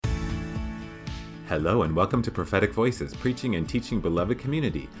Hello and welcome to Prophetic Voices, Preaching and Teaching Beloved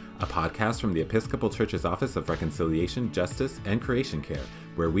Community, a podcast from the Episcopal Church's Office of Reconciliation, Justice, and Creation Care,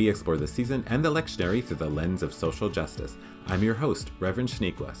 where we explore the season and the lectionary through the lens of social justice. I'm your host, Reverend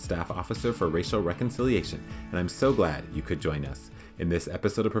Shaniqua, Staff Officer for Racial Reconciliation, and I'm so glad you could join us. In this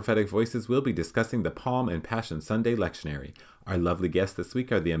episode of Prophetic Voices, we'll be discussing the Palm and Passion Sunday lectionary. Our lovely guests this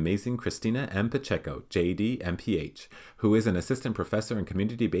week are the amazing Christina M. Pacheco, JD, MPH, who is an assistant professor and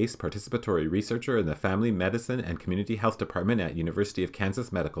community-based participatory researcher in the Family Medicine and Community Health Department at University of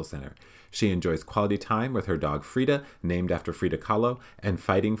Kansas Medical Center. She enjoys quality time with her dog Frida, named after Frida Kahlo, and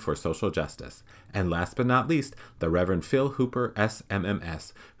fighting for social justice. And last but not least, the Reverend Phil Hooper,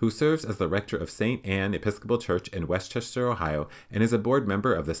 SMMS, who serves as the rector of St. Anne Episcopal Church in Westchester, Ohio, and is a board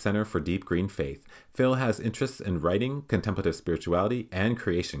member of the Center for Deep Green Faith. Phil has interests in writing, contemplative spirituality, and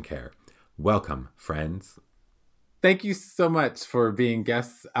creation care. Welcome, friends. Thank you so much for being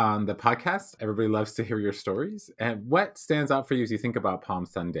guests on the podcast. Everybody loves to hear your stories. And what stands out for you as you think about Palm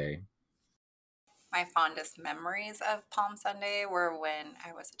Sunday? My fondest memories of Palm Sunday were when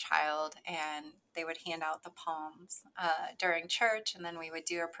I was a child and they would hand out the palms during church, and then we would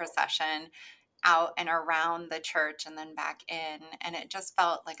do a procession out and around the church and then back in. And it just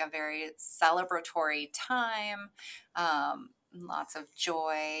felt like a very celebratory time, lots of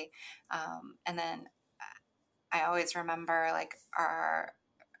joy. And then I always remember like our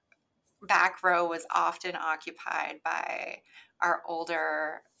back row was often occupied by our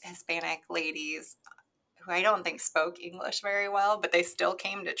older Hispanic ladies who I don't think spoke English very well, but they still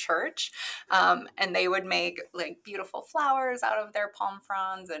came to church. And they would make like beautiful flowers out of their palm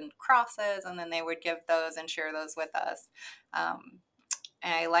fronds and crosses, and then they would give those and share those with us.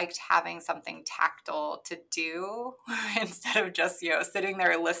 And I liked having something tactile to do instead of just, sitting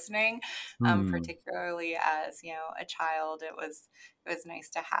there listening. Particularly as, a child, it was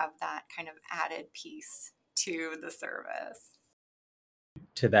nice to have that kind of added piece to the service.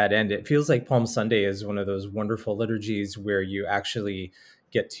 To that end, it feels like Palm Sunday is one of those wonderful liturgies where you actually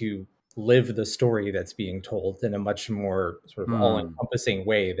get to live the story that's being told in a much more sort of all-encompassing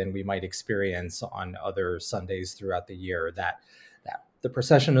way than we might experience on other Sundays throughout the year. That the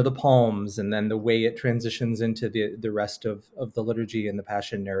procession of the palms and then the way it transitions into the rest of the liturgy and the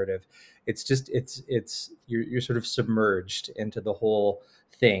Passion narrative, it's you're sort of submerged into the whole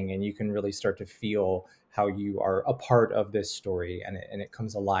thing, and you can really start to feel how you are a part of this story, and it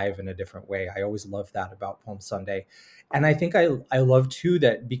comes alive in a different way. I always love that about Palm Sunday. And I think I love too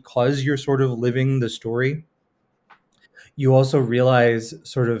that because you're sort of living the story, you also realize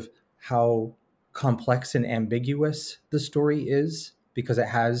sort of how complex and ambiguous the story is, because it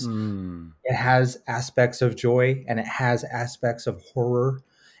has aspects of joy and it has aspects of horror.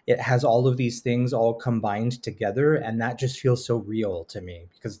 It has all of these things all combined together, and that just feels so real to me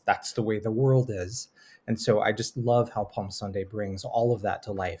because that's the way the world is. And so I just love how Palm Sunday brings all of that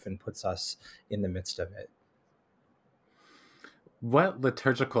to life and puts us in the midst of it. What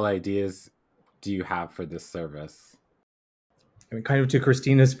liturgical ideas do you have for this service? I mean, kind of to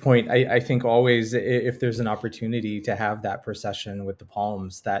Christina's point, I think always if there's an opportunity to have that procession with the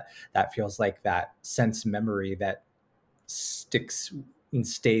palms, that feels like that sense memory that sticks and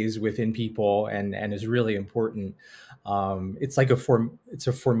stays within people and is really important. It's like it's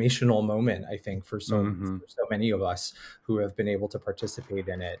a formational moment, I think, for so many of us who have been able to participate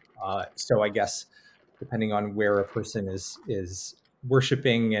in it. So I guess depending on where a person is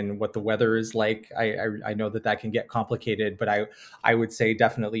worshiping and what the weather is like, I know that can get complicated, but I would say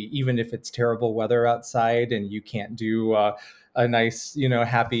definitely, even if it's terrible weather outside and you can't do a nice,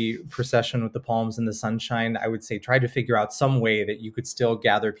 happy procession with the palms in the sunshine, I would say try to figure out some way that you could still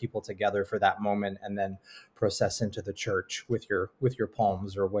gather people together for that moment and then process into the church with your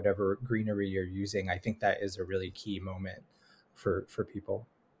palms or whatever greenery you're using. I think that is a really key moment for people.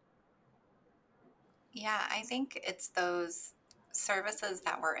 Yeah, I think it's those services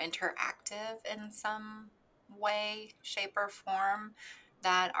that were interactive in some way, shape, or form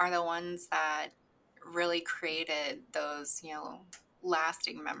that are the ones that really created those,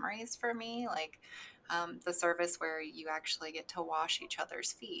 lasting memories for me. Like the service where you actually get to wash each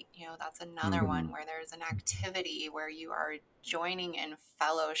other's feet. That's another one where there's an activity where you are joining in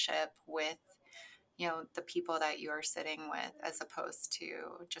fellowship with the people that you are sitting with, as opposed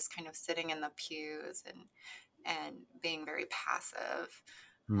to just kind of sitting in the pews and being very passive.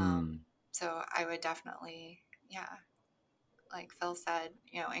 So I would definitely, yeah, like Phil said,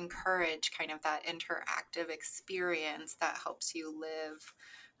 encourage kind of that interactive experience that helps you live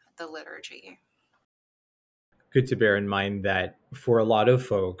the liturgy. Good to bear in mind that for a lot of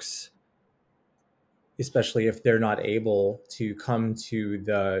folks, especially if they're not able to come to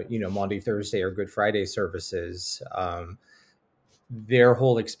the, Maundy Thursday or Good Friday services. Their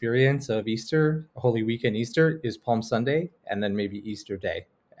whole experience of Easter, Holy Week and Easter, is Palm Sunday and then maybe Easter Day.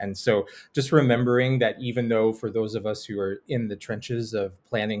 And so just remembering that even though for those of us who are in the trenches of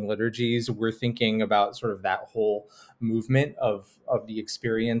planning liturgies, we're thinking about sort of that whole movement of the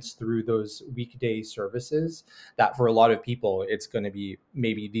experience through those weekday services, that for a lot of people, it's going to be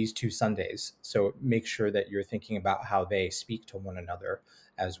maybe these 2 Sundays. So make sure that you're thinking about how they speak to one another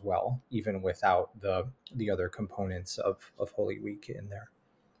as well, even without the other components of Holy Week in there.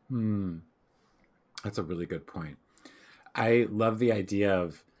 That's a really good point. I love the idea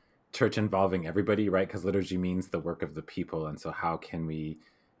of church involving everybody, right? Because liturgy means the work of the people. And so how can we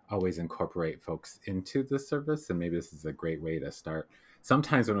always incorporate folks into the service? And maybe this is a great way to start.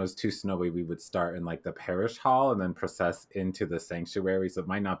 Sometimes when it was too snowy, we would start in like the parish hall and then process into the sanctuary. So it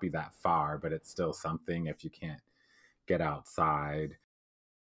might not be that far, but it's still something if you can't get outside.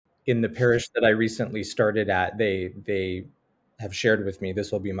 In the parish that I recently started at, they have shared with me,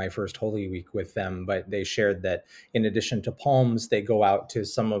 this will be my first Holy Week with them, but they shared that in addition to palms, they go out to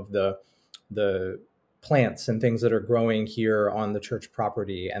some of the plants and things that are growing here on the church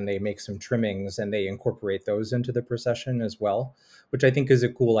property, and they make some trimmings and they incorporate those into the procession as well, which I think is a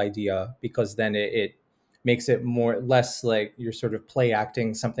cool idea, because then it makes it less like you're sort of play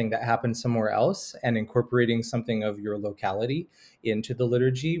acting something that happened somewhere else and incorporating something of your locality into the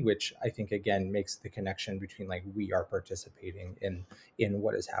liturgy, which I think again makes the connection between like we are participating in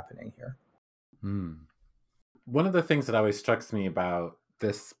what is happening here. One of the things that always strikes me about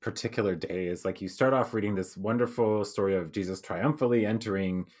this particular day is like you start off reading this wonderful story of Jesus triumphantly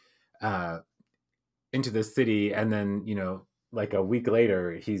entering into the city, and then like a week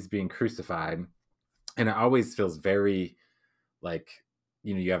later he's being crucified, and it always feels very like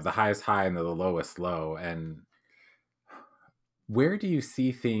you have the highest high and the lowest low. And where do you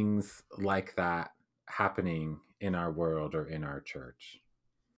see things like that happening in our world or in our church?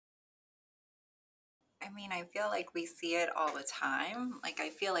 I mean, I feel like we see it all the time. Like, I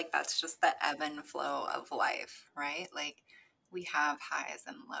feel like that's just the ebb and flow of life, right? Like, we have highs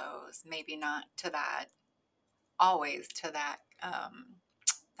and lows, maybe not to that, always to that,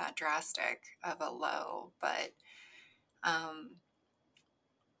 that drastic of a low, but, I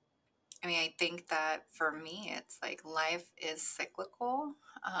mean, I think that for me, it's like life is cyclical.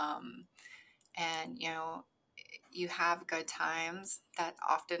 And, you have good times that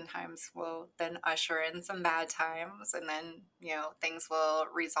oftentimes will then usher in some bad times, and then things will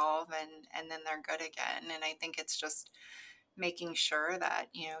resolve, and then they're good again. And I think it's just making sure that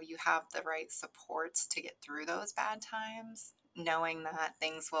you have the right supports to get through those bad times, knowing that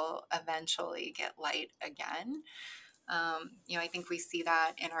things will eventually get light again. I think we see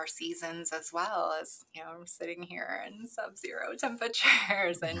that in our seasons as well, as sitting here in sub-zero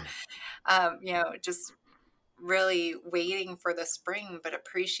temperatures, and just really waiting for the spring, but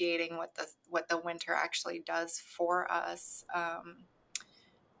appreciating what the winter actually does for us.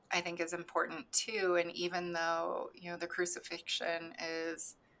 I think is important too. And even though the crucifixion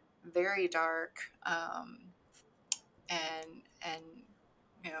is very dark, and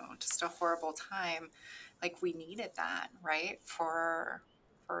just a horrible time, like we needed that, right, for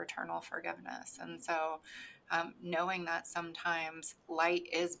eternal forgiveness. And so knowing that sometimes light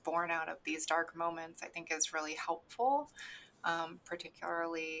is born out of these dark moments, I think is really helpful,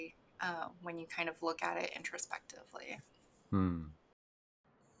 particularly when you kind of look at it introspectively.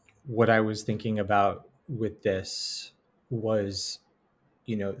 What I was thinking about with this was,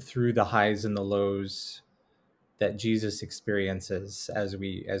 through the highs and the lows that Jesus experiences as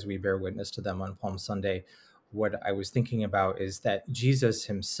we bear witness to them on Palm Sunday, what I was thinking about is that Jesus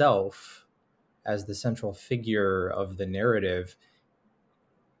himself, as the central figure of the narrative,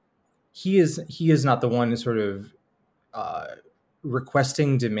 he is not the one sort of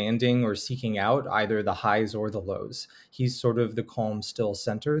requesting, demanding, or seeking out either the highs or the lows. He's sort of the calm, still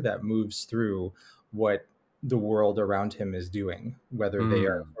center that moves through what the world around him is doing, whether they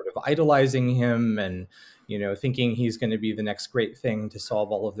are sort of idolizing him and thinking he's going to be the next great thing to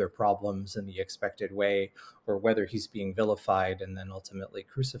solve all of their problems in the expected way, or whether he's being vilified and then ultimately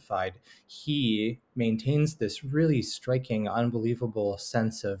crucified. He maintains this really striking, unbelievable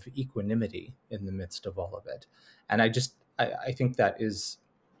sense of equanimity in the midst of all of it. And I think that is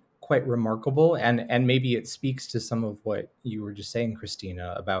quite remarkable, and maybe it speaks to some of what you were just saying,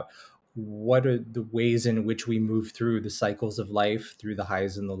 Christina, about what are the ways in which we move through the cycles of life, through the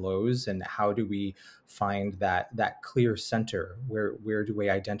highs and the lows, and how do we find that clear center? Where do we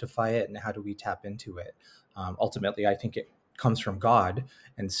identify it, and how do we tap into it? Ultimately, I think it comes from God.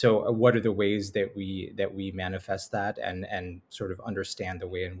 And so what are the ways that we manifest that and sort of understand the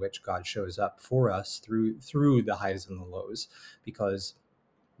way in which God shows up for us through the highs and the lows? Because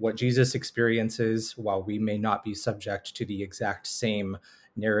what Jesus experiences, while we may not be subject to the exact same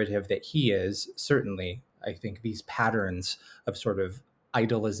narrative that he is, certainly I think these patterns of sort of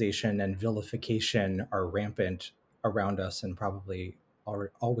idolization and vilification are rampant around us and probably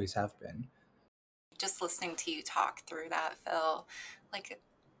always have been. Just listening to you talk through that, Phil, like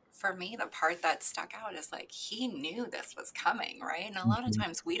for me, the part that stuck out is like he knew this was coming, right? And a lot of Mhm.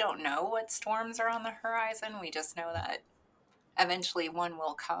 times we don't know what storms are on the horizon. We just know that eventually one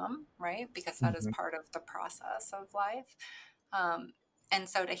will come, right? Because that is Mhm. part of the process of life. Um, and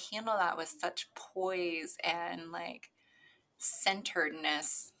so to handle that with such poise and like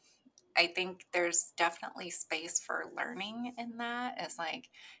centeredness, I think there's definitely space for learning in that, is like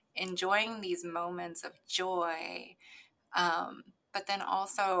enjoying these moments of joy, but then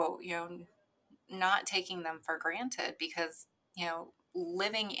also, not taking them for granted, because,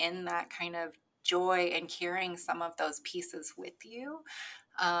 living in that kind of joy and carrying some of those pieces with you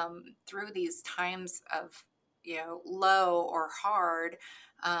through these times of, low or hard,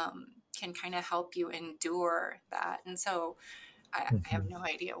 can kind of help you endure that. And so, I have Mhm. no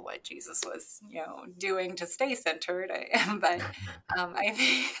idea what Jesus was, doing to stay centered. But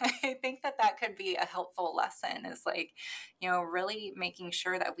I think that that could be a helpful lesson, is like, really making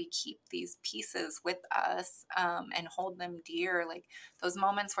sure that we keep these pieces with us, and hold them dear. Like those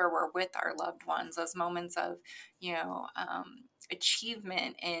moments where we're with our loved ones, those moments of,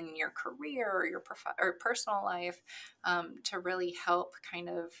 achievement in your career or your or personal life, to really help kind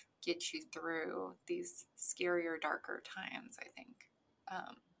of get you through these scarier, darker times, I think,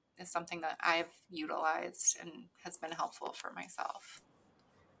 um, is something that I've utilized and has been helpful for myself.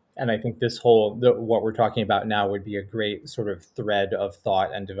 And I think what we're talking about now would be a great sort of thread of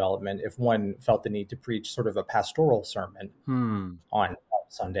thought and development if one felt the need to preach sort of a pastoral sermon Hmm. on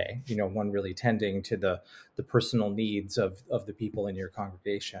Sunday, one really tending to the personal needs of the people in your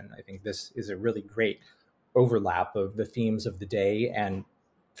congregation. I think this is a really great overlap of the themes of the day and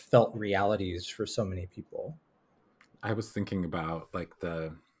felt realities for so many people. I was thinking about like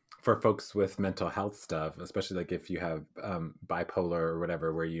for folks with mental health stuff, especially like if you have bipolar or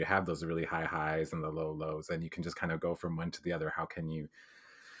whatever, where you have those really high highs and the low lows, and you can just kind of go from one to the other. How can you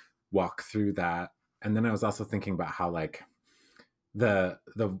walk through that? And then I was also thinking about how like the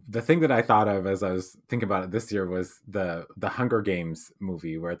thing that I thought of as I was thinking about it this year was the Hunger Games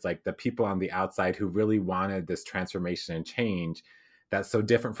movie, where it's like the people on the outside who really wanted this transformation and change that's so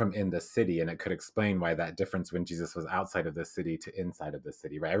different from in the city, and it could explain why that difference when Jesus was outside of the city to inside of the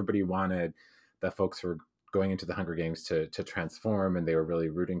city, right? Everybody wanted the folks who were going into the Hunger Games to transform, and they were really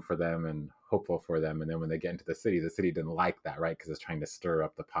rooting for them and hopeful for them. And then when they get into the city didn't like that, right? Because it's trying to stir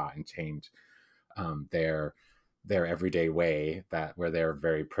up the pot and change their everyday way, that where they're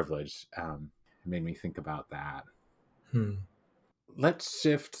very privileged. It made me think about that. Hmm. Let's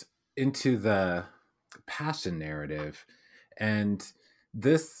shift into the passion narrative. And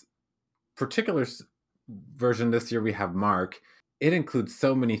this particular version this year, we have Mark. It includes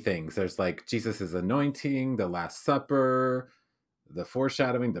so many things. There's like Jesus's anointing, the Last Supper, the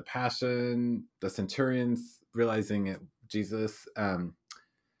foreshadowing, the passion, the centurions realizing it, Jesus, and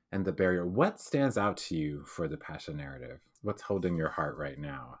the barrier. What stands out to you for the passion narrative? What's holding your heart right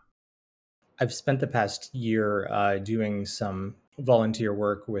now? I've spent the past year doing some volunteer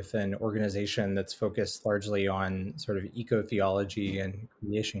work with an organization that's focused largely on sort of eco theology and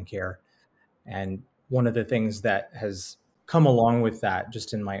creation care. And one of the things that has come along with that,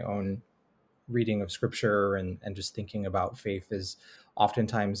 just in my own reading of scripture and just thinking about faith, is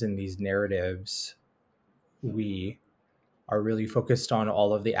oftentimes in these narratives, we are really focused on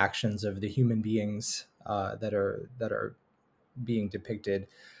all of the actions of the human beings that are being depicted.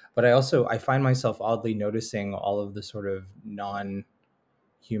 But I find myself oddly noticing all of the sort of non-human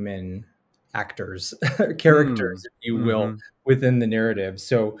actors, Hmm. characters, if you will, Mm-hmm. within the narrative.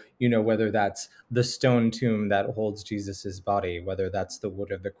 So, whether that's the stone tomb that holds Jesus's body, whether that's the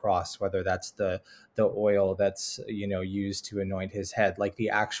wood of the cross, whether that's the oil that's, used to anoint his head, like the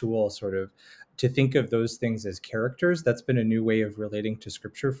actual sort of, to think of those things as characters, that's been a new way of relating to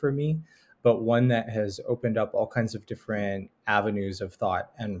scripture for me, but one that has opened up all kinds of different avenues of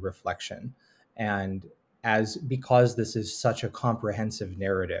thought and reflection. And because this is such a comprehensive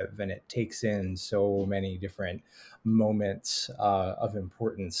narrative and it takes in so many different moments of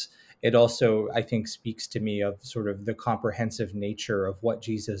importance, it also, I think, speaks to me of sort of the comprehensive nature of what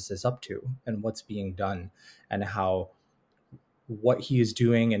Jesus is up to and what's being done, and how what he is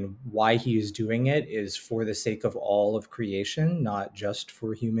doing and why he is doing it is for the sake of all of creation, not just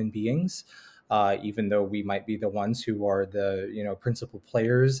for human beings. Even though we might be the ones who are the principal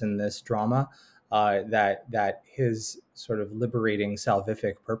players in this drama, that his sort of liberating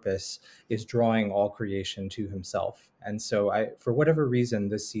salvific purpose is drawing all creation to himself. And so, for whatever reason,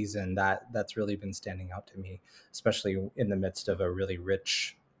 this season that's really been standing out to me, especially in the midst of a really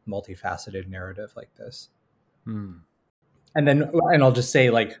rich, multifaceted narrative like this. And I'll just say,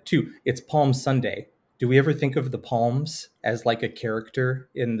 like, too, it's Palm Sunday. Do we ever think of the palms as like a character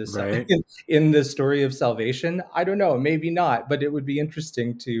in the Right. in the story of salvation? I don't know, maybe not, but it would be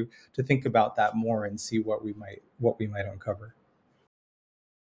interesting to think about that more and see what we might uncover.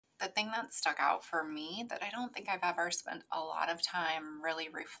 The thing that stuck out for me that I don't think I've ever spent a lot of time really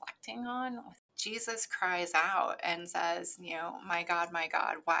reflecting on, Jesus cries out and says, my God,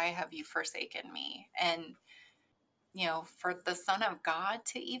 why have you forsaken me? And for the Son of God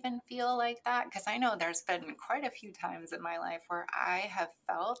to even feel like that, because I know there's been quite a few times in my life where I have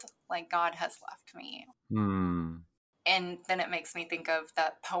felt like God has left me. And then it makes me think of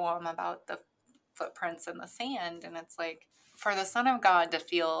that poem about the footprints in the sand. And it's like, for the Son of God to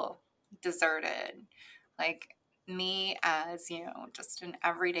feel deserted, like me as, just an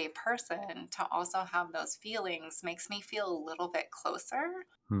everyday person, to also have those feelings makes me feel a little bit closer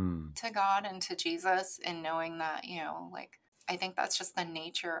to God and to Jesus, and knowing that, like, I think that's just the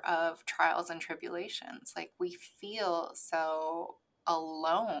nature of trials and tribulations. Like, we feel so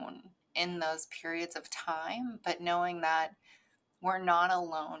alone in those periods of time, but knowing that we're not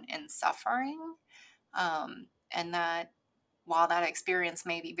alone in suffering, and that while that experience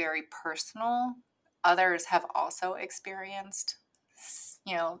may be very personal, others have also experienced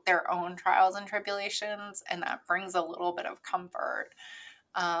their own trials and tribulations, and that brings a little bit of comfort.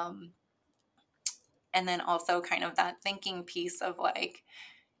 And then also kind of that thinking piece of, like,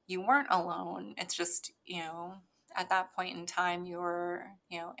 you weren't alone. It's just, at that point in time, you were,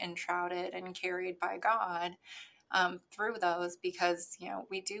 enshrouded and carried by God through those, because,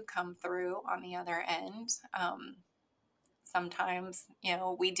 we do come through on the other end. Sometimes,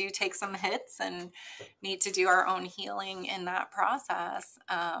 we do take some hits and need to do our own healing in that process.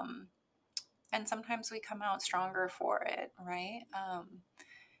 And sometimes we come out stronger for it, right?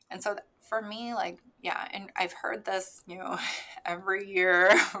 And so for me, like, yeah, and I've heard this, every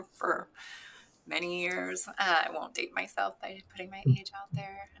year for many years. I won't date myself by putting my age out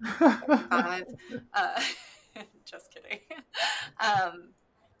there. I'm 35. Just kidding.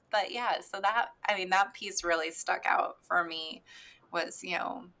 But yeah, so that piece really stuck out for me, was,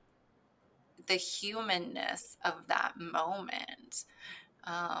 the humanness of that moment,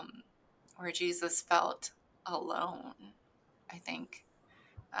 where Jesus felt alone, I think,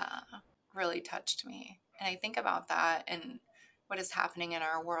 really touched me. And I think about that and what is happening in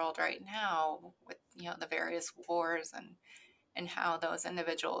our world right now with, the various wars, and how those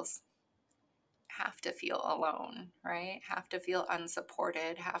individuals have to feel alone, right? Have to feel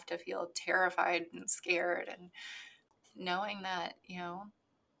unsupported, have to feel terrified and scared, and knowing that,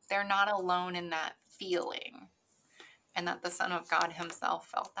 they're not alone in that feeling, and that the Son of God himself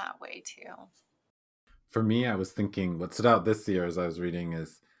felt that way too. For me, I was thinking what stood out this year as I was reading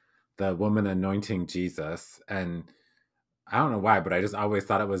is the woman anointing Jesus. And I don't know why, but I just always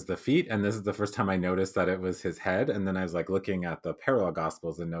thought it was the feet. And this is the first time I noticed that it was his head. And then I was like looking at the parallel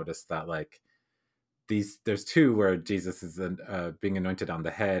gospels and noticed that, like, there's two where Jesus is being anointed on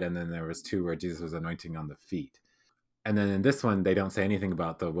the head, and then there was two where Jesus was anointing on the feet. And then in this one, they don't say anything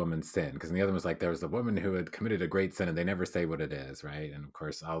about the woman's sin, because in the other one was like, there was a woman who had committed a great sin, and they never say what it is, right? And of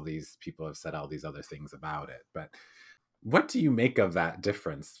course, all these people have said all these other things about it. But what do you make of that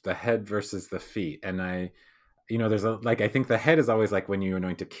difference, the head versus the feet? And there's I think the head is always like when you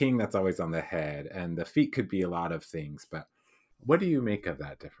anoint a king, that's always on the head, and the feet could be a lot of things. But what do you make of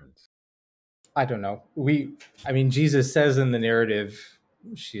that difference? I don't know. Jesus says in the narrative,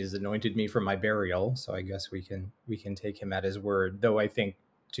 "She has anointed me for my burial." So I guess we can take him at his word. Though I think,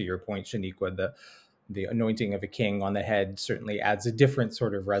 to your point, Shaniqua, the anointing of a king on the head certainly adds a different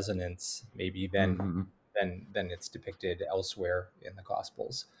sort of resonance, maybe Mm-hmm. than it's depicted elsewhere in the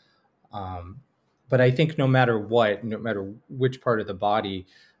Gospels. But I think no matter which part of the body,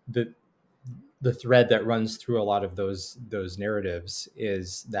 the thread that runs through a lot of those narratives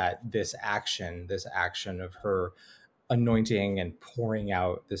is that this action of her anointing and pouring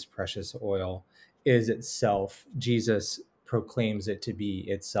out this precious oil is itself, Jesus proclaims it to be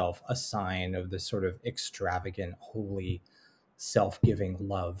itself a sign of this sort of extravagant, holy, self-giving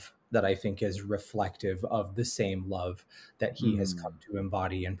love that I think is reflective of the same love that he has come to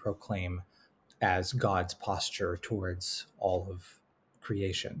embody and proclaim as God's posture towards all of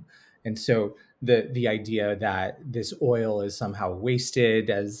creation. And so the idea that this oil is somehow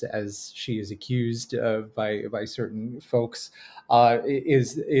wasted, as she is accused of by certain folks,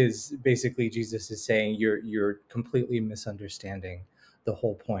 is basically Jesus is saying you're completely misunderstanding the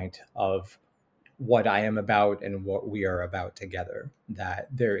whole point of what I am about and what we are about together. That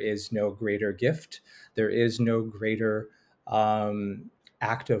there is no greater gift, there is no greater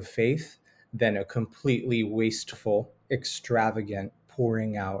act of faith than a completely wasteful, extravagant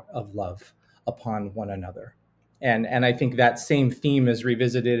pouring out of love upon one another. And I think that same theme is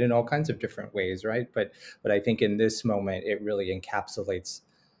revisited in all kinds of different ways, right? But I think in this moment it really encapsulates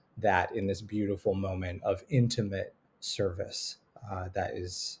that in this beautiful moment of intimate service that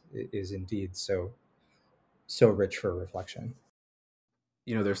is indeed so rich for reflection.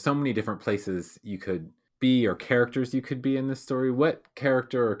 There's so many different places you could be or characters you could be in this story. What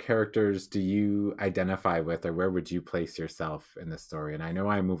character or characters do you identify with, or where would you place yourself in the story? And I know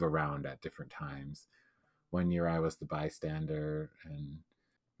I move around at different times. One year I was the bystander, and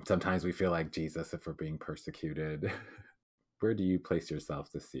sometimes we feel like Jesus if we're being persecuted. Where do you place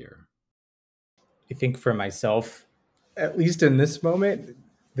yourself this year? I think for myself, at least in this moment,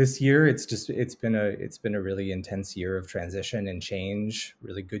 this year, it's been a really intense year of transition and change,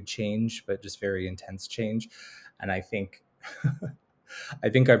 really good change, but just very intense change. And I think I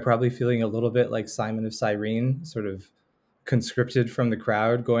think I'm probably feeling a little bit like Simon of Cyrene, sort of conscripted from the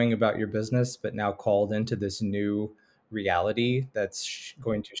crowd, going about your business, but now called into this new reality that's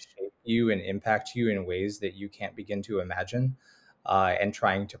going to shape you and impact you in ways that you can't begin to imagine, and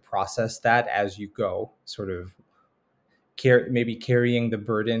trying to process that as you go, sort of maybe carrying the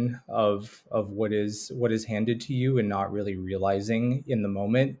burden of what is handed to you and not really realizing in the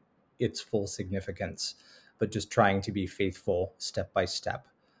moment its full significance, but just trying to be faithful step by step.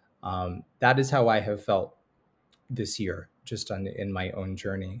 That is how I have felt this year, just in my own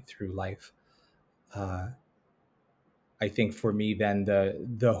journey through life. Uh, I think for me, then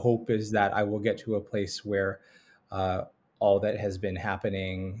the hope is that I will get to a place where uh, all that has been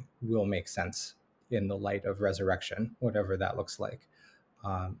happening will make sense in the light of resurrection, whatever that looks like.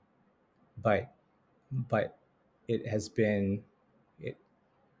 Um, but but it has been, it,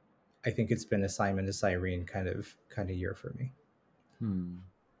 I think it's been a Simon to Cyrene kind of year for me.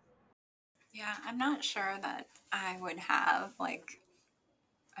 Yeah, I'm not sure that I would have like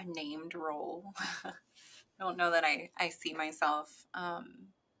a named role. I don't know that I see myself. And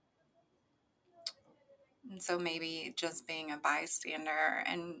so maybe just being a bystander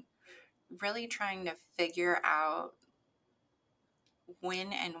and really trying to figure out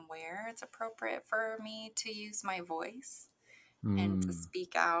when and where it's appropriate for me to use my voice and to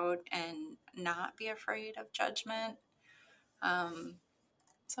speak out and not be afraid of judgment. Um,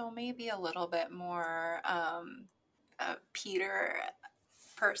 so maybe a little bit more Peter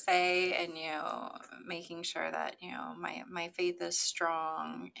per se, and making sure that my faith is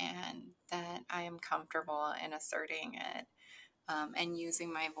strong and that I am comfortable in asserting it, and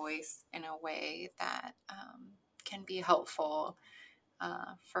using my voice in a way that can be helpful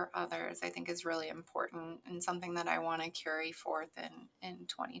for others. I think is really important and something that I want to carry forth in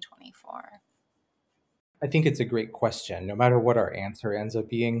 2024. I think it's a great question. No matter what our answer ends up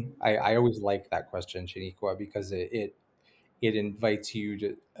being, I always like that question, Shaniqua, because it invites you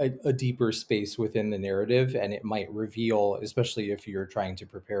to a deeper space within the narrative, and it might reveal, especially if you're trying to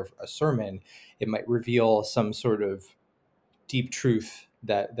prepare a sermon, it might reveal some sort of deep truth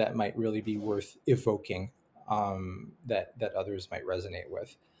that might really be worth evoking, that others might resonate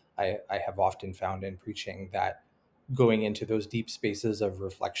with. I have often found in preaching that going into those deep spaces of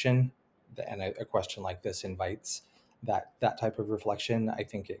reflection, and a question like this invites that type of reflection. I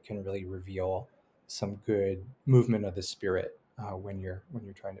think it can really reveal some good movement of the spirit when you're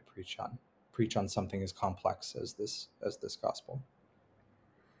trying to preach on something as complex as this gospel.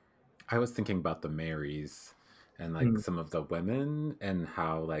 I was thinking about the Marys and like some of the women and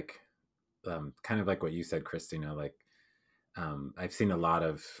how like kind of like what you said, Christina, like I've seen a lot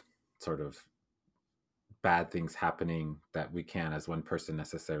of sort of bad things happening that we can't as one person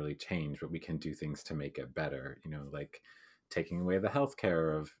necessarily change, but we can do things to make it better, like taking away the health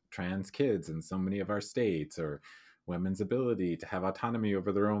care of trans kids in so many of our states, or women's ability to have autonomy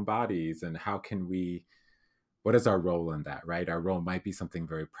over their own bodies. And what is our role in that, right? Our role might be something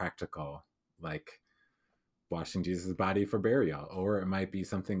very practical, like washing Jesus' body for burial, or it might be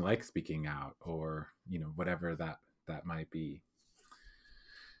something like speaking out, or whatever that might be.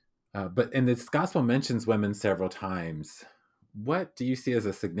 But this gospel mentions women several times. What do you see as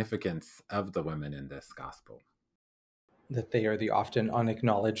a significance of the women in this gospel? that they are the often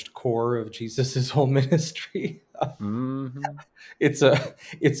unacknowledged core of Jesus's whole ministry. Mm-hmm. It's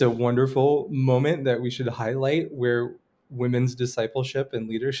a wonderful moment that we should highlight, where women's discipleship and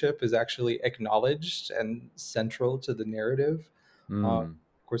leadership is actually acknowledged and central to the narrative. Mm.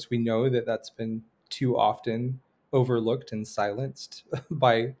 Of course, we know that that's been too often overlooked and silenced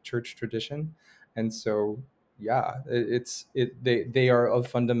by church tradition, and so yeah, they are of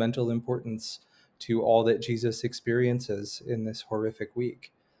fundamental importance to all that Jesus experiences in this horrific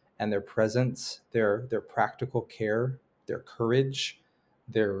week, and their presence, their practical care, their courage,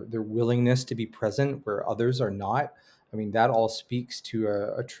 their willingness to be present where others are not. I mean, that all speaks to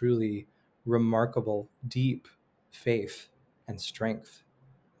a truly remarkable, deep faith and strength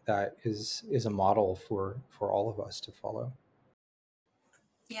that is a model for all of us to follow.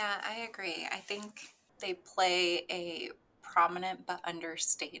 Yeah, I agree. I think they play a prominent but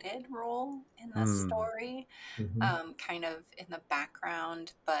understated role in this Mm. story, Mm-hmm. kind of in the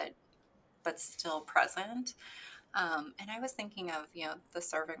background, but still present. And I was thinking of, the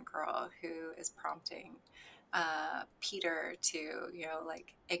servant girl who is prompting Peter to,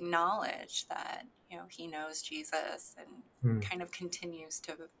 like acknowledge that, he knows Jesus, and kind of continues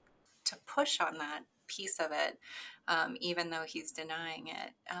to push on that piece of it, even though he's denying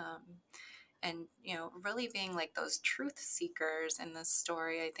it. And really being like those truth seekers in this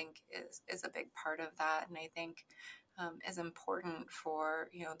story, I think is a big part of that, and I think is important for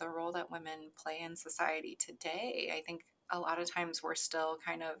the role that women play in society today. I think a lot of times we're still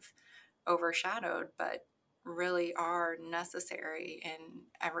kind of overshadowed, but really are necessary in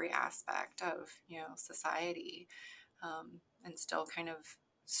every aspect of society, and still kind of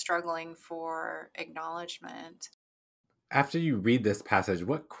struggling for acknowledgement. After you read this passage,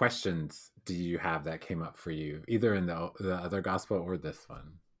 what questions do you have that came up for you, either in the other gospel or this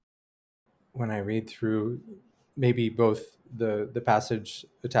one? When I read through maybe both the passage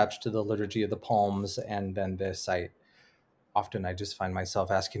attached to the Liturgy of the Palms and then this, I just find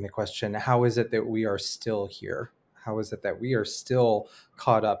myself asking the question, how is it that we are still here? How is it that we are still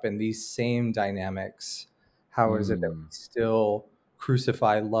caught up in these same dynamics? How is it that we Mm. still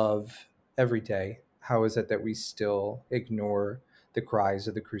crucify love every day? How is it that we still ignore the cries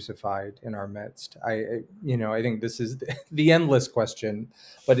of the crucified in our midst? I think this is the endless question,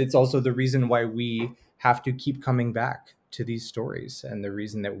 but it's also the reason why we have to keep coming back to these stories, and the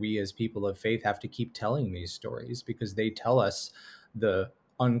reason that we as people of faith have to keep telling these stories, because they tell us the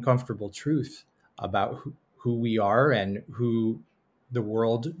uncomfortable truth about who we are and who the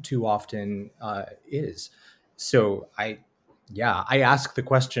world too often is. So I ask the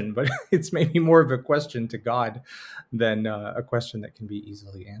question, but it's maybe more of a question to God than a question that can be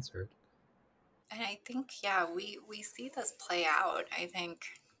easily answered. And I think, yeah, we see this play out. I think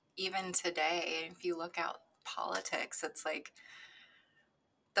even today, if you look out politics, it's like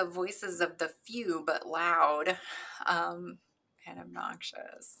the voices of the few, but loud, um, and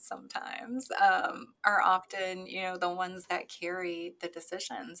obnoxious sometimes, are often, the ones that carry the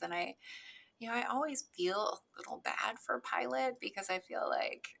decisions. And I always feel a little bad for Pilate, because I feel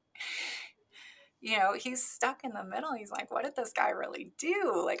like, he's stuck in the middle. He's like, what did this guy really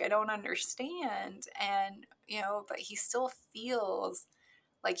do? Like, I don't understand. And, but he still feels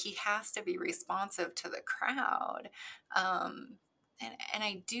like he has to be responsive to the crowd. And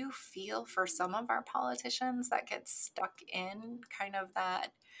I do feel for some of our politicians that get stuck in kind of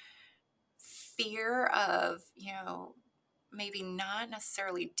that fear of, maybe not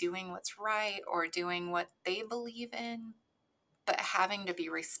necessarily doing what's right or doing what they believe in, but having to be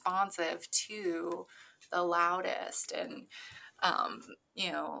responsive to the loudest, and um,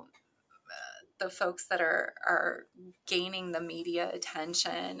 you know the folks that are gaining the media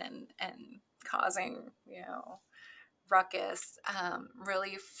attention, and causing ruckus,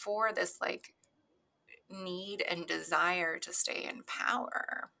 really for this like need and desire to stay in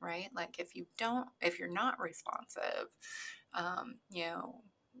power, right? Like if you're not responsive, um, you know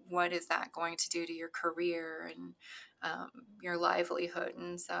what is that going to do to your career and your livelihood?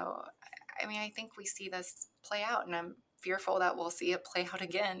 And so I mean, I think we see this play out, and I'm fearful that we'll see it play out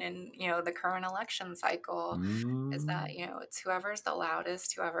again in the current election cycle. Is that Mm. it's whoever's the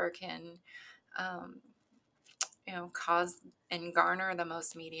loudest, whoever can um, cause and garner the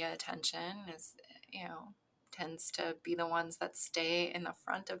most media attention is you know tends to be the ones that stay in the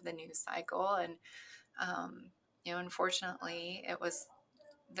front of the news cycle. And unfortunately, it was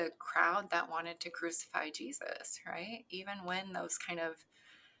the crowd that wanted to crucify Jesus, right? Even when those kind of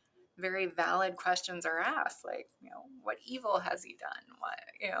very valid questions are asked, like, what evil has he done?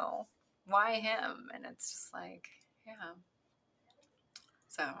 Why him? And it's just like, yeah.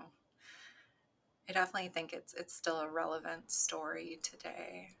 So I definitely think it's still a relevant story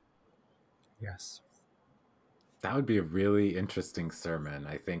today. Yes. That would be a really interesting sermon,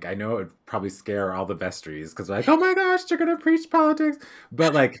 I think. I know it would probably scare all the vestries because, like, oh my gosh, you're going to preach politics.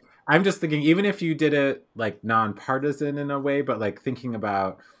 But, like, I'm just thinking, even if you did it, like, nonpartisan in a way, but, like, thinking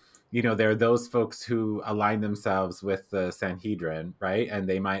about, there are those folks who align themselves with the Sanhedrin, right? And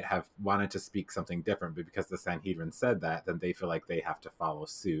they might have wanted to speak something different, but because the Sanhedrin said that, then they feel like they have to follow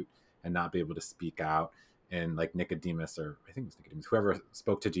suit and not be able to speak out. And like Nicodemus, or I think it was Nicodemus, whoever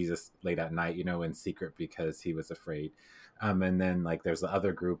spoke to Jesus late at night, in secret because he was afraid. And then like there's the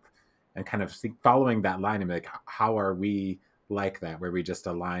other group, and kind of following that line and be like, how are we like that, where we just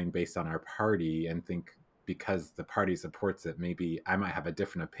align based on our party and think because the party supports it, maybe I might have a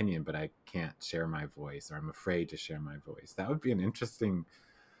different opinion, but I can't share my voice, or I'm afraid to share my voice. That would be an interesting,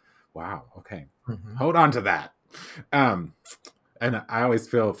 wow. Okay. Mm-hmm. Hold on to that. And I always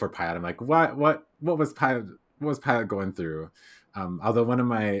feel for Pilate. I'm like, what was Pilate? What was Pilate going through? Although one of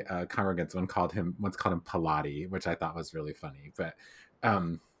my congregants once called him Pilate, which I thought was really funny. But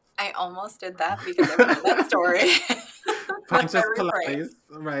I almost did that because I've heard that story. Pontius Pilates,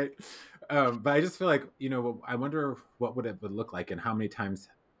 right? But I just feel like, I wonder what would look like, and how many times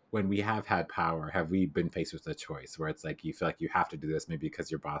when we have had power have we been faced with a choice where it's like you feel like you have to do this, maybe because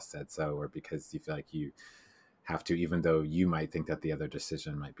your boss said so, or because you feel like you have to, even though you might think that the other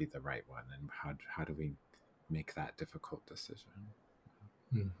decision might be the right one. And how do we make that difficult decision?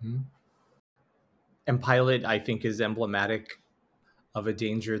 Mm-hmm. And Pilate, I think, is emblematic of a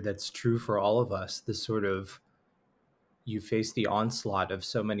danger that's true for all of us. The sort of, you face the onslaught of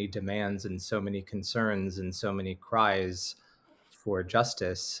so many demands and so many concerns and so many cries for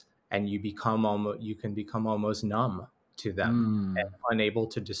justice, and you can become almost numb to them and unable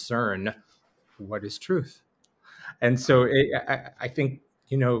to discern what is truth. And so I think,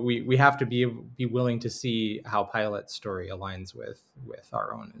 we have to be willing to see how Pilate's story aligns with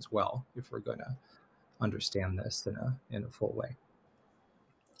our own as well, if we're going to understand this in a full way.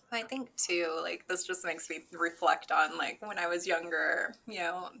 I think too, like this just makes me reflect on like when I was younger,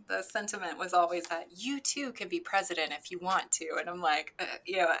 the sentiment was always that you too can be president if you want to. And I'm like,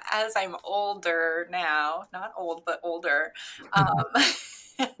 as I'm older now, not old, but older,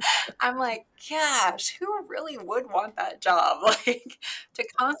 I'm like, gosh, who really would want that job? Like to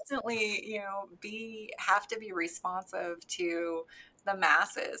constantly, have to be responsive to the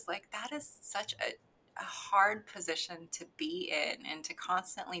masses. Like that is such a hard position to be in, and to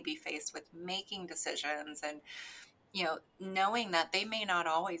constantly be faced with making decisions and knowing that they may not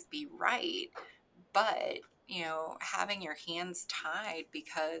always be right, but having your hands tied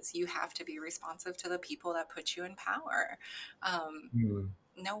because you have to be responsive to the people that put you in power.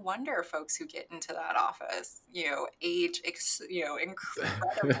 No wonder folks who get into that office age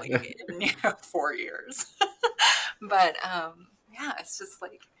incredibly in 4 years. But yeah, it's just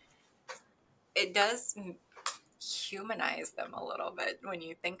like it does humanize them a little bit when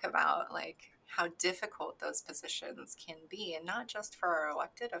you think about like how difficult those positions can be, and not just for our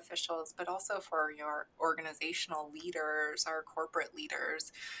elected officials but also for your organizational leaders, our corporate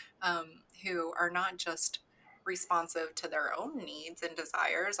leaders, who are not just responsive to their own needs and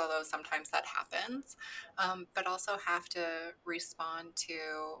desires, although sometimes that happens, but also have to respond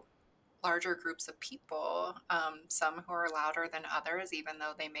to larger groups of people, some who are louder than others, even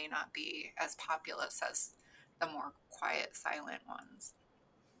though they may not be as populous as the more quiet, silent ones.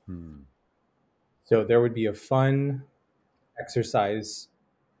 So there would be a fun exercise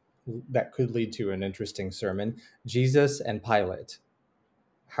that could lead to an interesting sermon. Jesus and Pilate,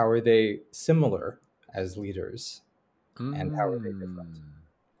 how are they similar as leaders? And how are they different?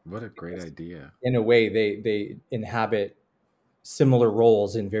 What a great Because idea. in a way, they inhabit similar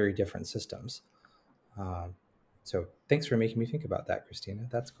roles in very different systems. So thanks for making me think about that, Christina.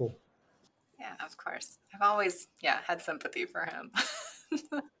 That's cool. Yeah, of course. I've always, had sympathy for him.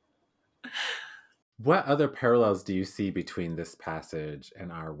 What other parallels do you see between this passage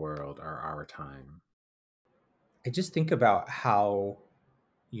and our world or our time? I just think about how,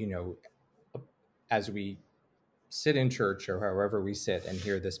 as we sit in church or however we sit and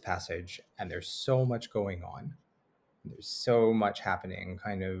hear this passage, and there's so much going on, there's so much happening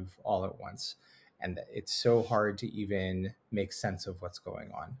kind of all at once, and it's so hard to even make sense of what's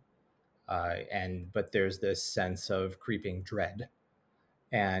going on. But there's this sense of creeping dread,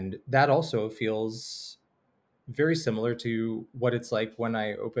 and that also feels very similar to what it's like when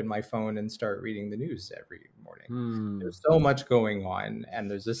I open my phone and start reading the news every morning. There's so much going on,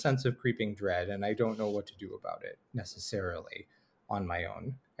 and there's a sense of creeping dread, and I don't know what to do about it necessarily on my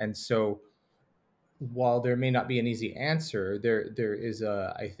own. And so while there may not be an easy answer, there is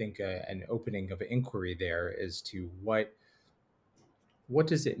I think an opening of inquiry there as to what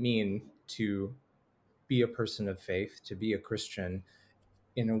does it mean to be a person of faith, to be a Christian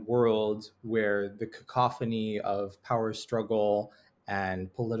in a world where the cacophony of power struggle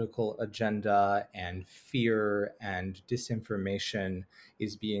and political agenda and fear and disinformation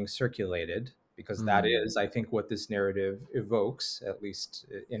is being circulated, because that is, I think, what this narrative evokes, at least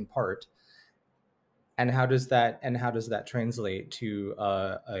in part. And how does that translate to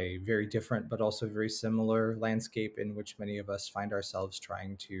a very different but also very similar landscape in which many of us find ourselves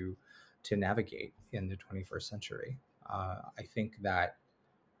trying to navigate in the 21st century? I think that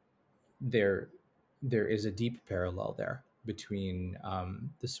there there is a deep parallel there between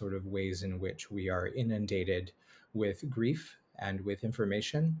the sort of ways in which we are inundated with grief and with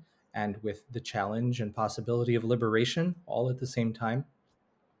information and with the challenge and possibility of liberation all at the same time,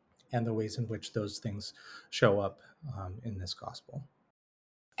 and the ways in which those things show up in this gospel.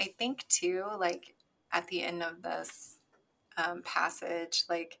 I think too, like at the end of this passage,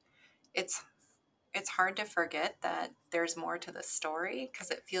 like it's it's hard to forget that there's more to the story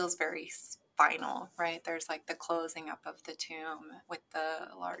because it feels very final, right? There's like the closing up of the tomb with the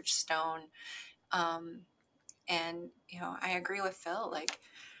large stone. Um, and, I agree with Phil. Like,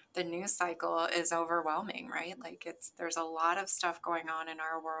 the news cycle is overwhelming, right? Like, there's a lot of stuff going on in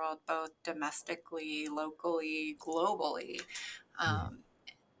our world, both domestically, locally, globally. Um,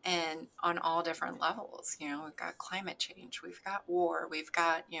 and on all different levels. We've got climate change, we've got war, we've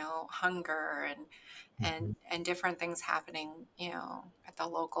got hunger, and different things happening at the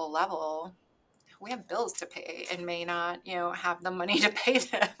local level. We have bills to pay and may not have the money to pay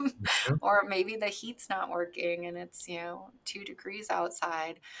them, or maybe the heat's not working and it's 2 degrees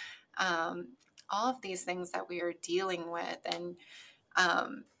outside. All of these things that we are dealing with, and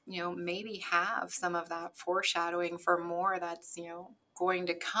maybe have some of that foreshadowing for more that's, going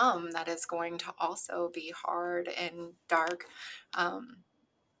to come, that is going to also be hard and dark.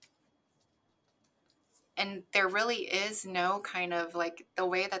 And there really is no kind of like the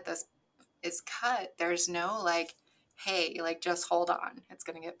way that this is cut, there's no like, hey, like just hold on, it's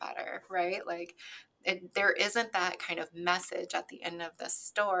going to get better, right? Like, there isn't that kind of message at the end of the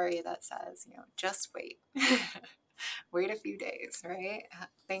story that says, just wait. Wait a few days, right?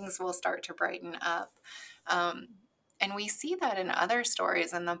 Things will start to brighten up. And we see that in other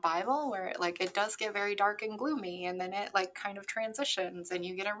stories in the Bible where it does get very dark and gloomy, and then it like kind of transitions and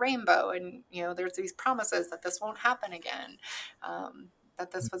you get a rainbow, and there's these promises that this won't happen again, that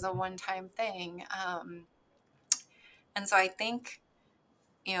this was a one-time thing. And so I think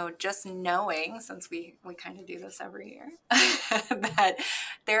just knowing, since we kind of do this every year, that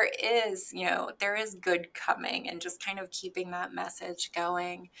there is good coming, and just kind of keeping that message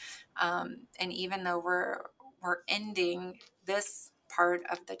going. And even though we're ending this part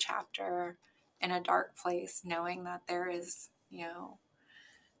of the chapter in a dark place, knowing that there is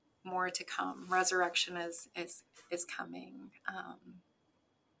more to come. Resurrection is coming.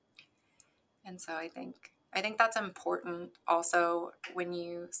 And so I think that's important also when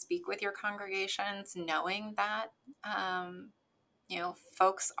you speak with your congregations, knowing that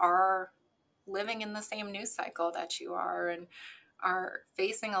folks are living in the same news cycle that you are, and are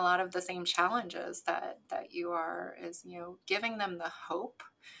facing a lot of the same challenges that you are, is giving them the hope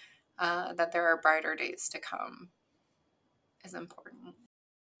that there are brighter days to come is important.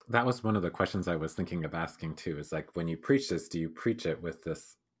 That was one of the questions I was thinking of asking too, is like, when you preach this, do you preach it with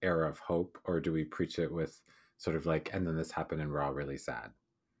this air of hope, or do we preach it with sort of like, and then this happened and we're all really sad,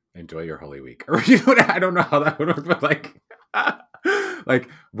 enjoy your Holy Week? Or I don't know how that would work, but like like,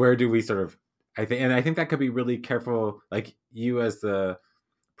 where do we sort of, I think that could be really careful. Like, you as the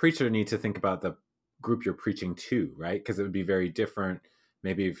preacher need to think about the group you're preaching to, right? Because it would be very different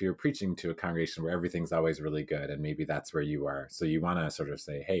maybe if you're preaching to a congregation where everything's always really good, and maybe that's where you are. So you want to sort of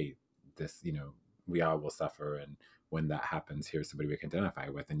say, hey, this, we all will suffer, and when that happens, here's somebody we can identify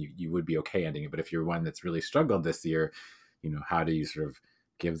with, and you would be okay ending it. But if you're one that's really struggled this year, how do you sort of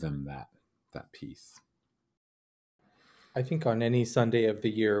give them that peace? I think on any Sunday of the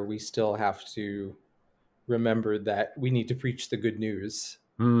year, we still have to remember that we need to preach the good news.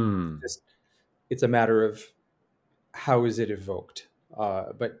 It's a matter of how is it evoked.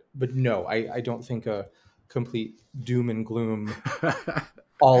 But no, I don't think a complete doom and gloom,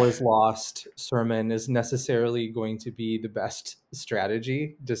 all is lost sermon is necessarily going to be the best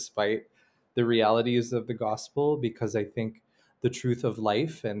strategy, despite the realities of the gospel, because I think the truth of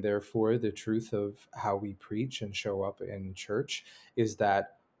life, and therefore the truth of how we preach and show up in church, is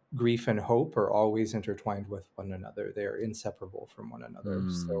that grief and hope are always intertwined with one another. They're inseparable from one another.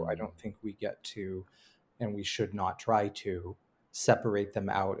 So I don't think we get to, and we should not try to, separate them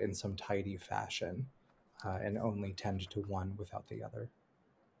out in some tidy fashion and only tend to one without the other.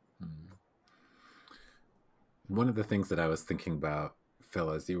 One of the things that I was thinking about, Phil,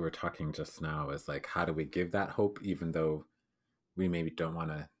 as you were talking just now, is like, how do we give that hope, even though we maybe don't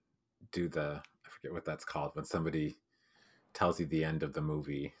want to do I forget what that's called, when somebody tells you the end of the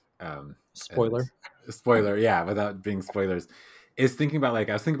movie. Spoiler. Spoiler, yeah, without being spoilers. Is thinking about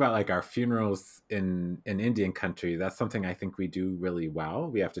I was thinking about our funerals in Indian country. That's something I think we do really well.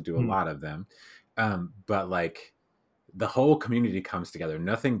 We have to do a lot of them. But the whole community comes together.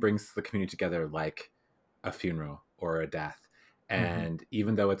 Nothing brings the community together like a funeral or a death. And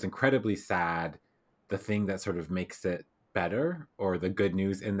even though it's incredibly sad, the thing that sort of makes it better, or the good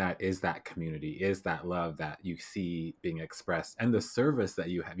news in that, is that community, is that love that you see being expressed, and the service that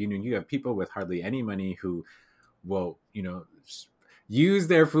you have. You have people with hardly any money who will, use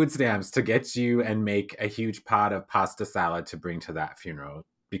their food stamps to get you and make a huge pot of pasta salad to bring to that funeral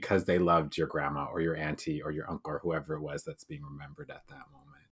because they loved your grandma or your auntie or your uncle or whoever it was that's being remembered at that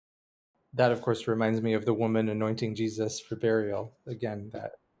moment. That, of course, reminds me of the woman anointing Jesus for burial. Again,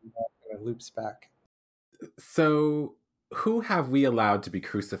 that loops back. So, who have we allowed to be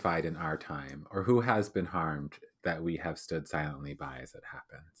crucified in our time, or who has been harmed that we have stood silently by as it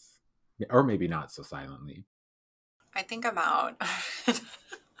happens? Or maybe not so silently. I think about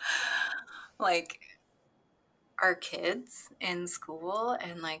like our kids in school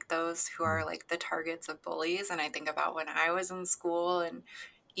and like those who are like the targets of bullies. And I think about when I was in school, and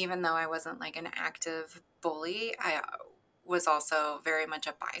even though I wasn't like an active bully, I was also very much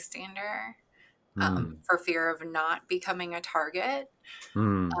a bystander for fear of not becoming a target.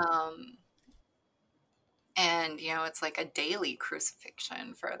 And, it's like a daily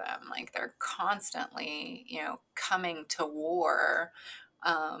crucifixion for them. Like they're constantly, coming to war.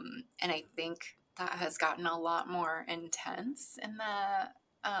 And I think that has gotten a lot more intense in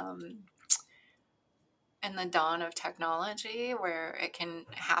the dawn of technology, where it can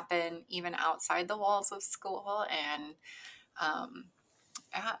happen even outside the walls of school. And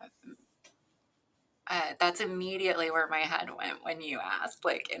yeah, that's immediately where my head went when you asked,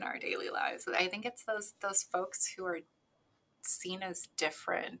 like in our daily lives. I think it's those folks who are seen as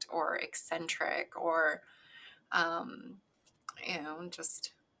different or eccentric or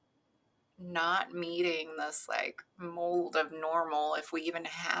just not meeting this like mold of normal, if we even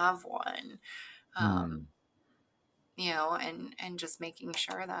have one. And just making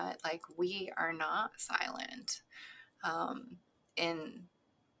sure that like we are not silent in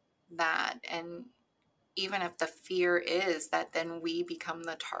that. And even if the fear is that then we become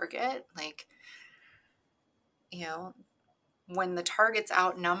the target, like, when the targets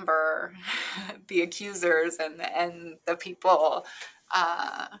outnumber the accusers and the people,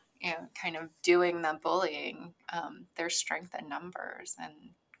 kind of doing the bullying, there's strength in numbers and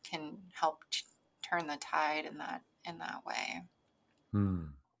can help turn the tide in that way.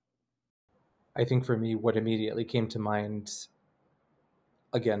 I think for me, what immediately came to mind,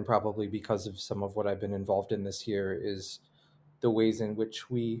 again, probably because of some of what I've been involved in this year, is the ways in which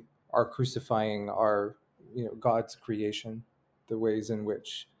we are crucifying our, God's creation, the ways in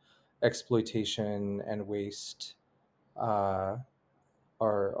which exploitation and waste are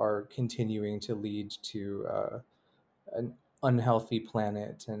continuing to lead to an unhealthy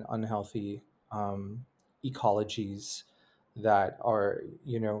planet and unhealthy ecologies that are,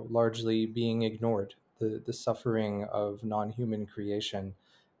 largely being ignored. The suffering of non-human creation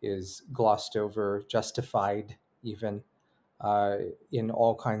is glossed over, justified even uh, in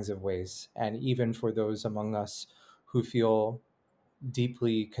all kinds of ways. And even for those among us who feel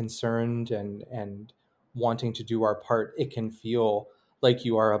deeply concerned and wanting to do our part, it can feel like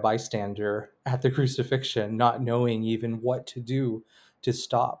you are a bystander at the crucifixion, not knowing even what to do to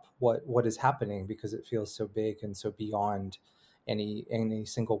stop what is happening, because it feels so big and so beyond any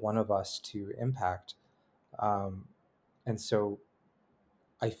single one of us to impact. And so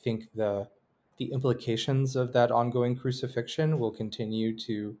I think the implications of that ongoing crucifixion will continue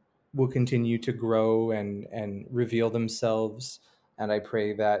to grow and reveal themselves. And I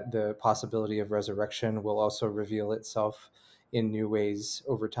pray that the possibility of resurrection will also reveal itself in new ways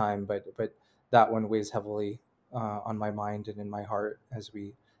over time. But that one weighs heavily on my mind and in my heart as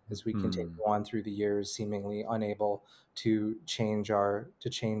we continue on through the years, seemingly unable to change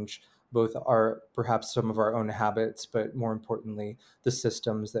both our, perhaps some of our own habits, but more importantly, the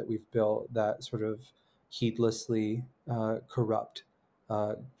systems that we've built that sort of heedlessly corrupt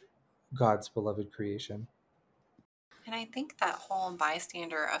God's beloved creation. And I think that whole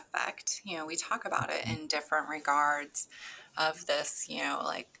bystander effect, we talk about it in different regards of this,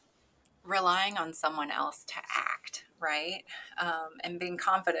 like relying on someone else to act, right? And being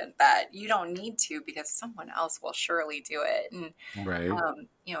confident that you don't need to because someone else will surely do it. And, Right.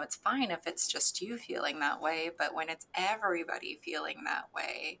 it's fine if it's just you feeling that way, but when it's everybody feeling that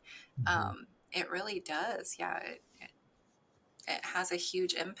way, Mhm. it really does. Yeah. It has a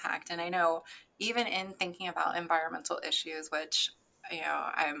huge impact. And I know even in thinking about environmental issues, which,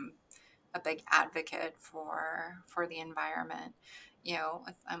 I'm a big advocate for the environment.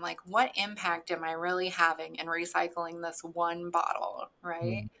 I'm like, what impact am I really having in recycling this one bottle,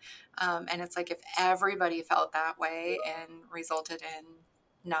 right? Mhm. And it's like if everybody felt that way and resulted in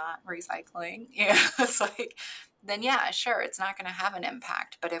not recycling, it's like, then yeah, sure, it's not going to have an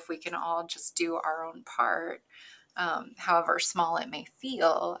impact. But if we can all just do our own part, however small it may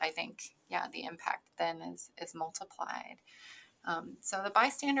feel, I think, yeah, the impact then is multiplied. So the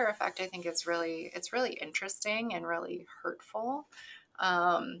bystander effect, I think, it's really interesting and really hurtful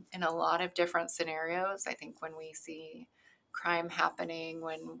in a lot of different scenarios. I think when we see crime happening,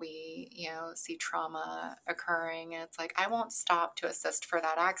 when we see trauma occurring, it's like I won't stop to assist for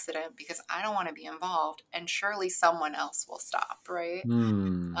that accident because I don't want to be involved, and surely someone else will stop, right?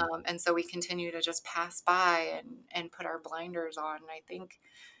 Hmm. And so we continue to just pass by and put our blinders on. And I think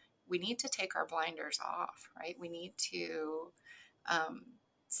we need to take our blinders off, right? We need to um,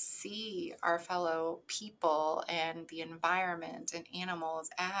 see our fellow people and the environment and animals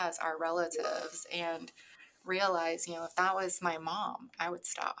as our relatives and realize, if that was my mom, I would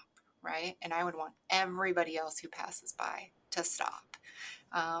stop, right? And I would want everybody else who passes by to stop.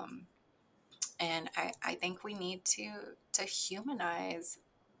 Um, and I think we need to humanize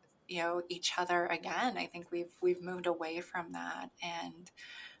each other again. I think we've moved away from that and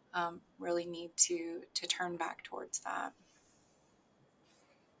really need to turn back towards that.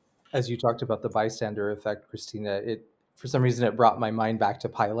 As you talked about the bystander effect, Christina, it for some reason it brought my mind back to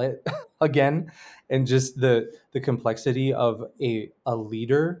Pilate again, and just the complexity of a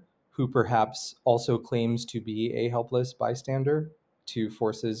leader who perhaps also claims to be a helpless bystander to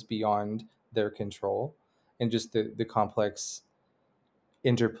forces beyond their control, and just the complex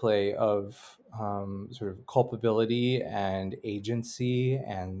interplay of sort of culpability and agency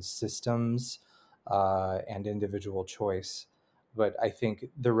and systems and individual choice. But I think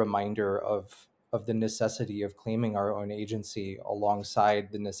the reminder of the necessity of claiming our own agency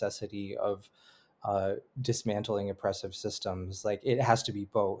alongside the necessity of dismantling oppressive systems, like it has to be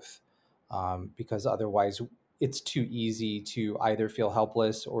both, because otherwise it's too easy to either feel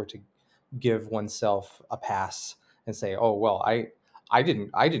helpless or to give oneself a pass and say, "Oh well, I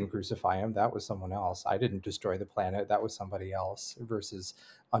didn't crucify him. That was someone else. I didn't destroy the planet. That was somebody else." Versus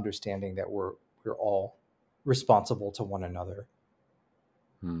understanding that we're all responsible to one another.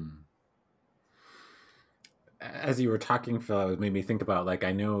 Hmm. As you were talking, Phil, it made me think about, like,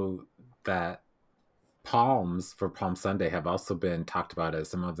 I know that palms for Palm Sunday have also been talked about, as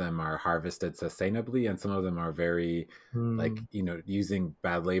some of them are harvested sustainably and some of them are very, like, Mm. using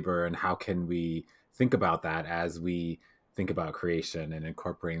bad labor. And how can we think about that as we think about creation and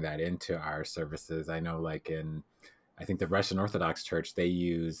incorporating that into our services? I know, like, I think the Russian Orthodox Church, they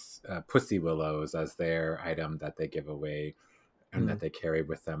use pussy willows as their item that they give away and Mm. that they carry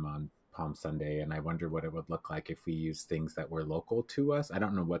with them on Palm Sunday. And I wonder what it would look like if we use things that were local to us. I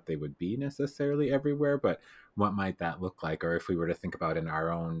don't know what they would be necessarily everywhere, but what might that look like? Or if we were to think about in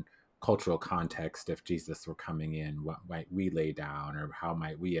our own cultural context, if Jesus were coming in, what might we lay down, or how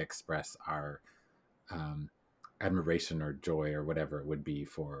might we express our um, admiration or joy or whatever it would be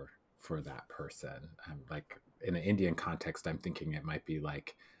for that person? Like in an Indian context, I'm thinking it might be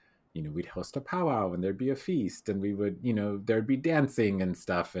like, we'd host a powwow and there'd be a feast and we would, there'd be dancing and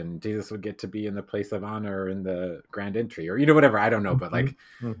stuff, and Jesus would get to be in the place of honor in the grand entry, or, whatever. I don't know, but Mhm. like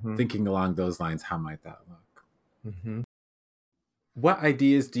Mhm. thinking along those lines, how might that look? Mhm. What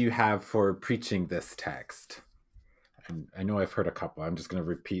ideas do you have for preaching this text? And I know I've heard a couple. I'm just going to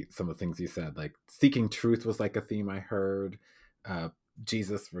repeat some of the things you said. Like seeking truth was like a theme I heard. Uh,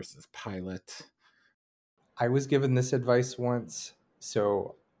 Jesus versus Pilate. I was given this advice once,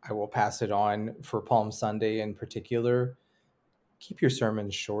 so I will pass it on for Palm Sunday in particular. Keep your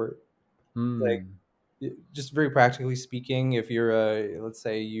sermons short. Like, Hmm. just very practically speaking, if you're let's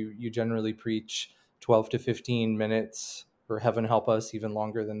say you generally preach 12 to 15 minutes, or heaven help us, even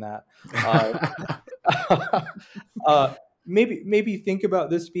longer than that. uh, uh, maybe think about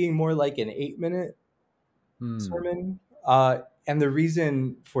this being more like an 8-minute Hmm. sermon. And the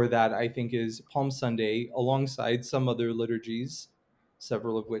reason for that, I think, is Palm Sunday, alongside some other liturgies,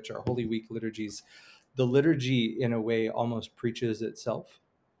 several of which are Holy Week liturgies, the liturgy in a way almost preaches itself.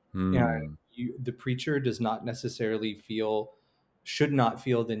 Mm. The preacher does not necessarily should not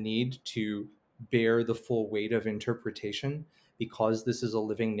feel the need to bear the full weight of interpretation, because this is a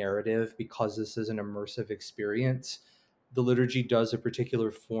living narrative, because this is an immersive experience. The liturgy does a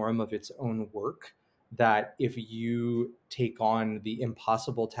particular form of its own work that, if you take on the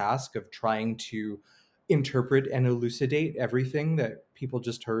impossible task of trying to interpret and elucidate everything that people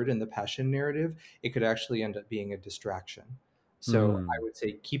just heard in the Passion narrative, it could actually end up being a distraction. So I Mm. would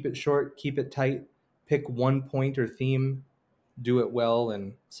say keep it short, keep it tight, pick one point or theme, do it well,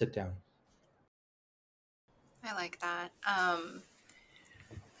 and sit down. I like that.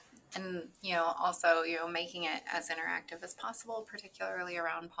 And also making it as interactive as possible, particularly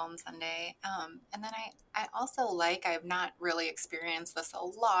around Palm Sunday. And then I also I've not really experienced this a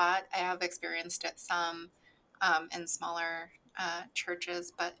lot. I have experienced it some in smaller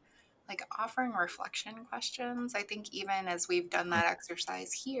churches, but like offering reflection questions. I think even as we've done that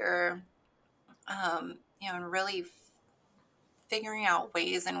exercise here, and really figuring out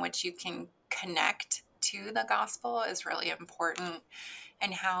ways in which you can connect to the gospel is really important,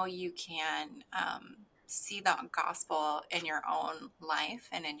 and how you can see the gospel in your own life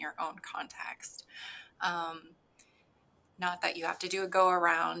and in your own context. Um, Not that you have to do a go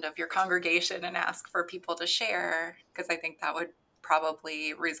around of your congregation and ask for people to share, because I think that would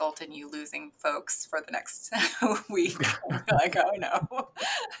probably result in you losing folks for the next week. And you're like, oh no,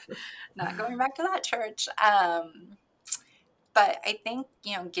 not going back to that church. But I think,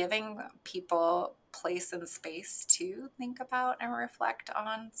 giving people place and space to think about and reflect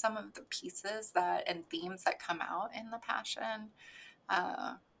on some of the pieces that and themes that come out in the Passion,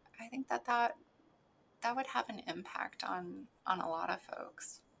 I think that would have an impact on a lot of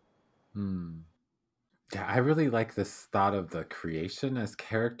folks. Mm. Yeah, I really like this thought of the creation as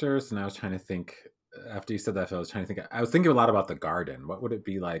characters, and I was trying to think after you said that. I was trying to think. I was thinking a lot about the garden. What would it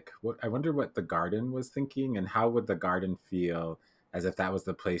be like? What I wonder what the garden was thinking, and how would the garden feel as if that was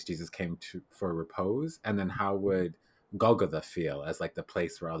the place Jesus came to for repose, and then how would Golgotha feel as like the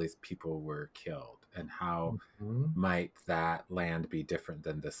place where all these people were killed, and how Mhm. might that land be different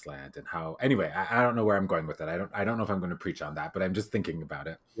than this land, and how? Anyway, I don't know where I'm going with it. I don't know if I'm going to preach on that, but I'm just thinking about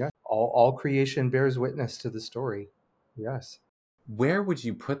it. Yeah, all creation bears witness to the story. Yes. Where would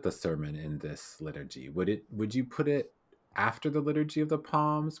you put the sermon in this liturgy? Would you put it after the liturgy of the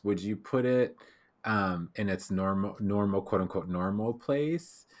Palms? Would you put it in its normal quote unquote normal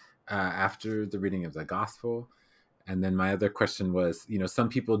place after the reading of the gospel? And then my other question was, some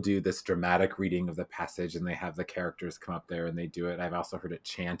people do this dramatic reading of the passage and they have the characters come up there and they do it. I've also heard it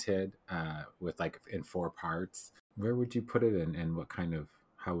chanted with like in 4 parts. Where would you put it in, and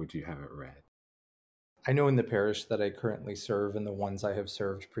how would you have it read? I know in the parish that I currently serve and the ones I have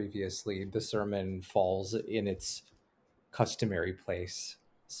served previously, the sermon falls in its customary place.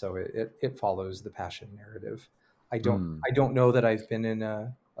 So it follows the Passion narrative. Mm. I don't know that I've been in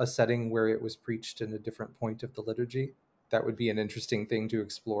a setting where it was preached in a different point of the liturgy. That would be an interesting thing to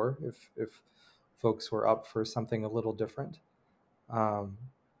explore if folks were up for something a little different. Um,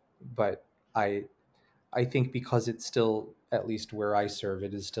 but I I think because it's still, at least where I serve,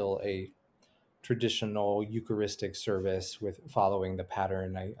 it is still a traditional Eucharistic service with following the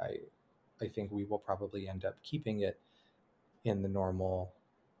pattern. I think we will probably end up keeping it in the normal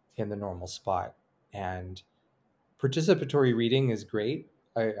spot. And participatory reading is great.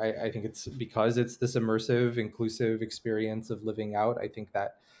 I think it's because it's this immersive, inclusive experience of living out. I think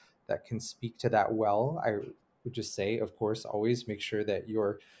that can speak to that well. I would just say, of course, always make sure that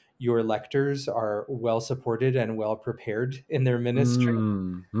your lectors are well supported and well prepared in their ministry,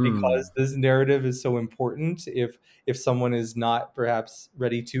 Mm. because Mm. this narrative is so important. If someone is not perhaps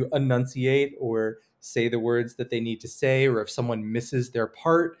ready to enunciate or say the words that they need to say, or if someone misses their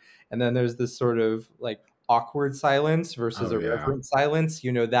part, and then there's this sort of like awkward silence versus Oh a yeah. reverent silence,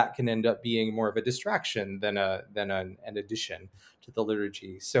 that can end up being more of a distraction than an addition to the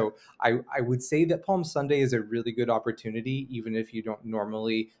liturgy. So I would say that Palm Sunday is a really good opportunity, even if you don't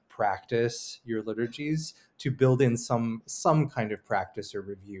normally practice your liturgies, to build in some kind of practice or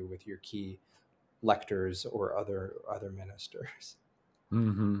review with your key lectors or other ministers.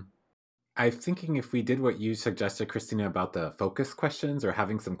 Hmm. I'm thinking if we did what you suggested, Christina, about the focus questions or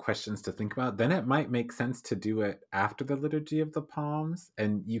having some questions to think about, then it might make sense to do it after the Liturgy of the Palms,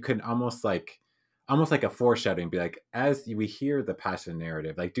 and you can almost like a foreshadowing, be like, as we hear the Passion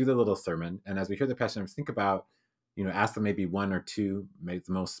narrative, like do the little sermon, and as we hear the Passion narrative, think about, ask them maybe 1 or 2, maybe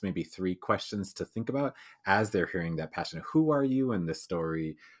the most maybe 3 questions to think about as they're hearing that Passion. Who are you in this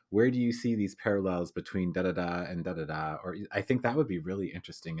story? Where do you see these parallels between da da da and da da da? Or I think that would be really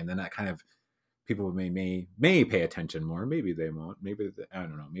interesting, and then that kind of people may pay attention more. Maybe they won't. I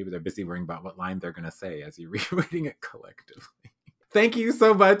don't know. Maybe they're busy worrying about what line they're going to say as you're reading it collectively. Thank you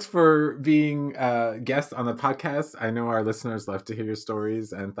so much for being guests on the podcast. I know our listeners love to hear your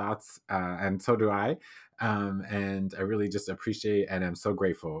stories and thoughts, and so do I. And I really just appreciate and I'm so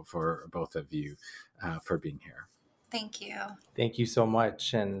grateful for both of you for being here. Thank you. Thank you so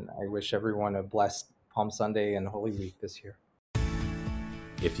much. And I wish everyone a blessed Palm Sunday and Holy Week this year.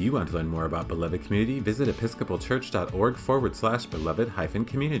 If you want to learn more about Beloved Community, visit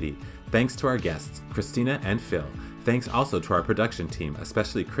episcopalchurch.org/beloved-community. Thanks to our guests, Christina and Phil. Thanks also to our production team,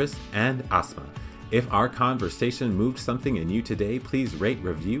 especially Chris and Asma. If our conversation moved something in you today, please rate,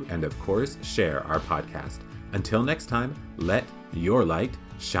 review, and of course, share our podcast. Until next time, let your light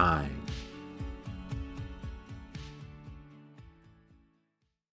shine.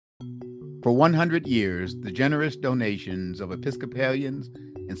 For 100 years, the generous donations of Episcopalians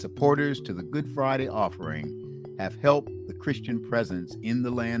and supporters to the Good Friday offering have helped the Christian presence in the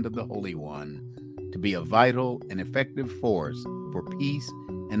land of the Holy One to be a vital and effective force for peace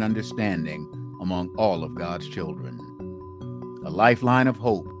and understanding among all of God's children. A lifeline of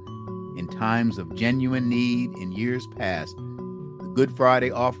hope in times of genuine need in years past, the Good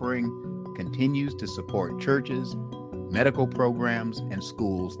Friday offering continues to support churches, medical programs, and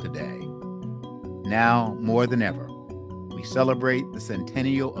schools today. Now, more than ever, we celebrate the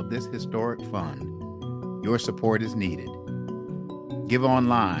centennial of this historic fund. Your support is needed. Give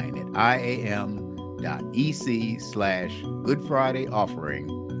online at iam.ec/Good Friday offering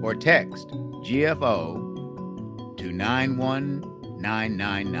or text GFO to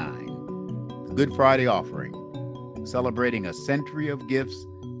 91999. The Good Friday offering, celebrating a century of gifts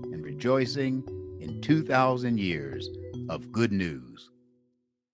and rejoicing in 2,000 years of good news.